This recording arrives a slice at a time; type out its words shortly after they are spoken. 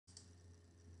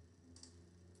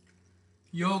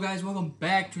Yo guys, welcome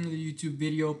back to another YouTube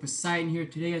video. Poseidon here.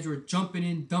 Today guys, we're jumping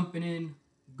in, dumping in,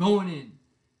 going in.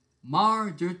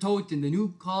 Toten, the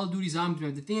new Call of Duty Zombies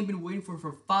map. The thing I've been waiting for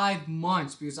 5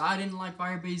 months because I didn't like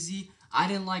Firebase Z. I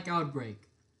didn't like Outbreak.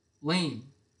 Lame.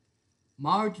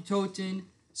 Toten,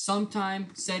 sometime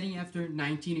setting after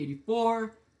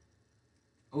 1984.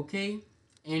 Okay?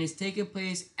 And it's taking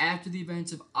place after the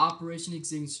events of Operation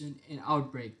Extinction and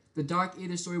Outbreak. The Dark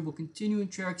Aether story will continue in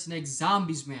Treyarch's next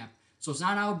Zombies map. So it's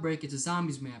not Outbreak, it's a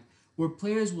Zombies map, where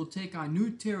players will take on new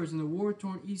terrors in the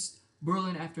war-torn East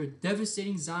Berlin after a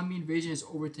devastating zombie invasion has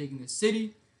overtaken the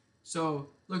city. So,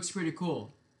 looks pretty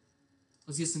cool.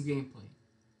 Let's get some gameplay.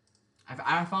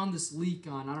 I found this leak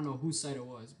on, I don't know whose site it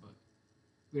was, but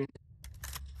we're gonna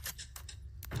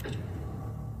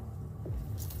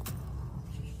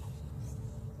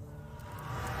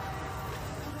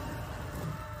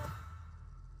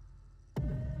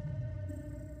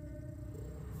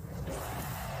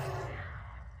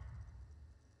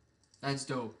That's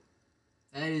dope.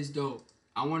 That is dope.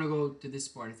 I want to go to this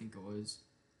part, I think it was.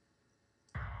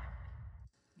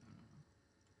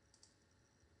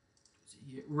 Is it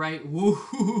here? Right.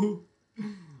 Woo.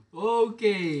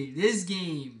 Okay, this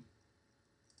game.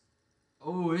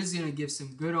 Oh, this is going to give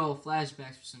some good old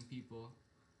flashbacks for some people.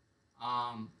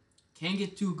 Can't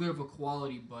get too good of a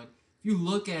quality, but if you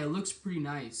look at it, it looks pretty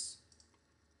nice.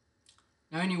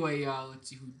 Now, anyway, let's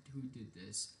see who did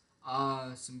this.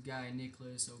 Some guy,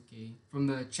 Nicholas, okay. From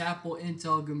the Chapel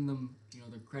Intel, give them,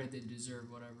 the credit they deserve,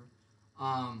 whatever.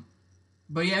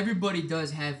 But yeah, everybody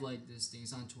does have, like, this thing.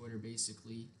 It's on Twitter,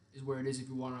 basically, is where it is if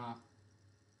you want to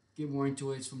get more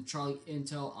into it. It's from Charlie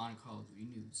Intel on Call of Duty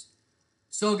News.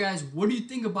 So, guys, what do you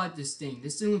think about this thing?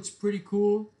 This thing looks pretty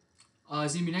cool.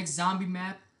 It's going to be next zombie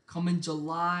map, coming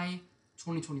July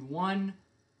 2021.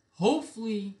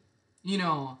 Hopefully,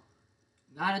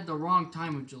 not at the wrong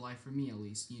time of July for me, at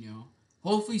least,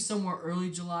 Hopefully somewhere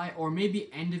early July or maybe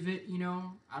end of it,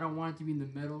 I don't want it to be in the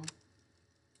middle.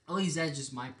 At least that's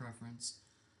just my preference.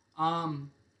 But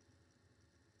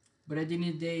at the end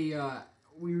of the day,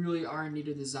 we really are in need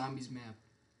of the zombies map.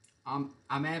 I'm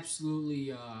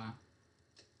absolutely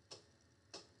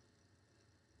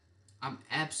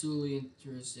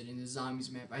interested in the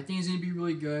zombies map. I think it's gonna be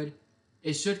really good.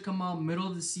 It should come out middle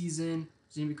of the season.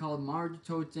 It's gonna be called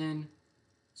toten.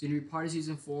 It's gonna be part of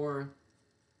season 4.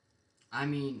 I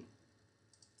mean,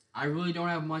 I really don't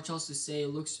have much else to say. It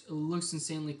looks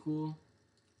insanely cool.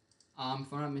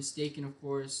 If I'm not mistaken, of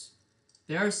course.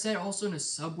 They are set also in a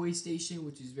subway station,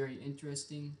 which is very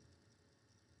interesting.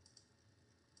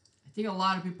 I think a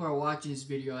lot of people are watching this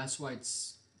video. That's why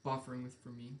it's buffering for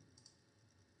me.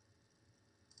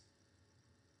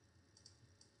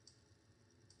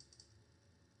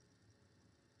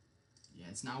 Yeah,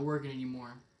 it's not working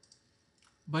anymore.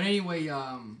 But anyway,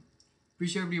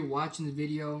 appreciate everybody watching the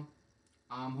video.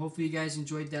 Hopefully you guys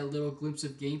enjoyed that little glimpse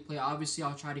of gameplay. Obviously,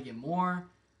 I'll try to get more,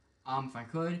 if I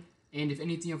could. And if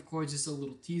anything, of course, just a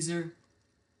little teaser.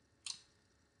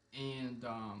 And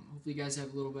hopefully you guys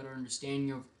have a little better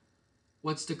understanding of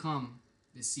what's to come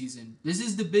this season. This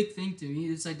is the big thing to me.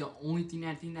 It's like the only thing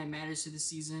that matters to this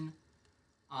season.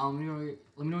 Let me know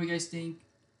what you guys think.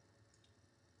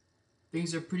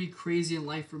 Things are pretty crazy in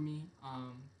life for me.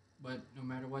 But no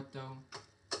matter what, though,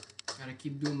 gotta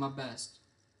keep doing my best.